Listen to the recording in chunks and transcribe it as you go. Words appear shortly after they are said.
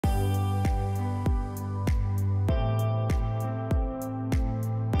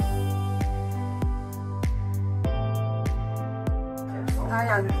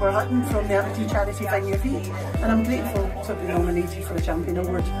Hi, I'm Cor Hutton from the Amity charity Find Your Feet, and I'm grateful to have been nominated for the Champion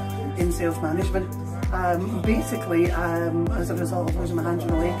Award in Sales Management. Basically, as a result of losing my hands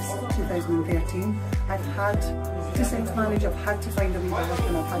and legs in 2013, I've had to self-manage, I've had to find a wee bit of work,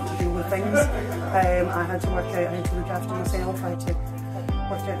 and I've had to deal with things. I had to work out, I had to look after myself, I had to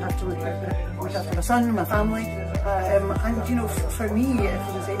work out, I had to look after my son, my family. And you know, for me, if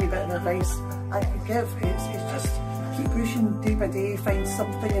there was any bit of advice I could give, it's just keep pushing day by day, find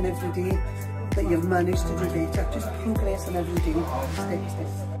something in every day that you've managed to do better. Just progress in every day, step by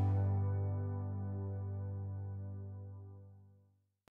step.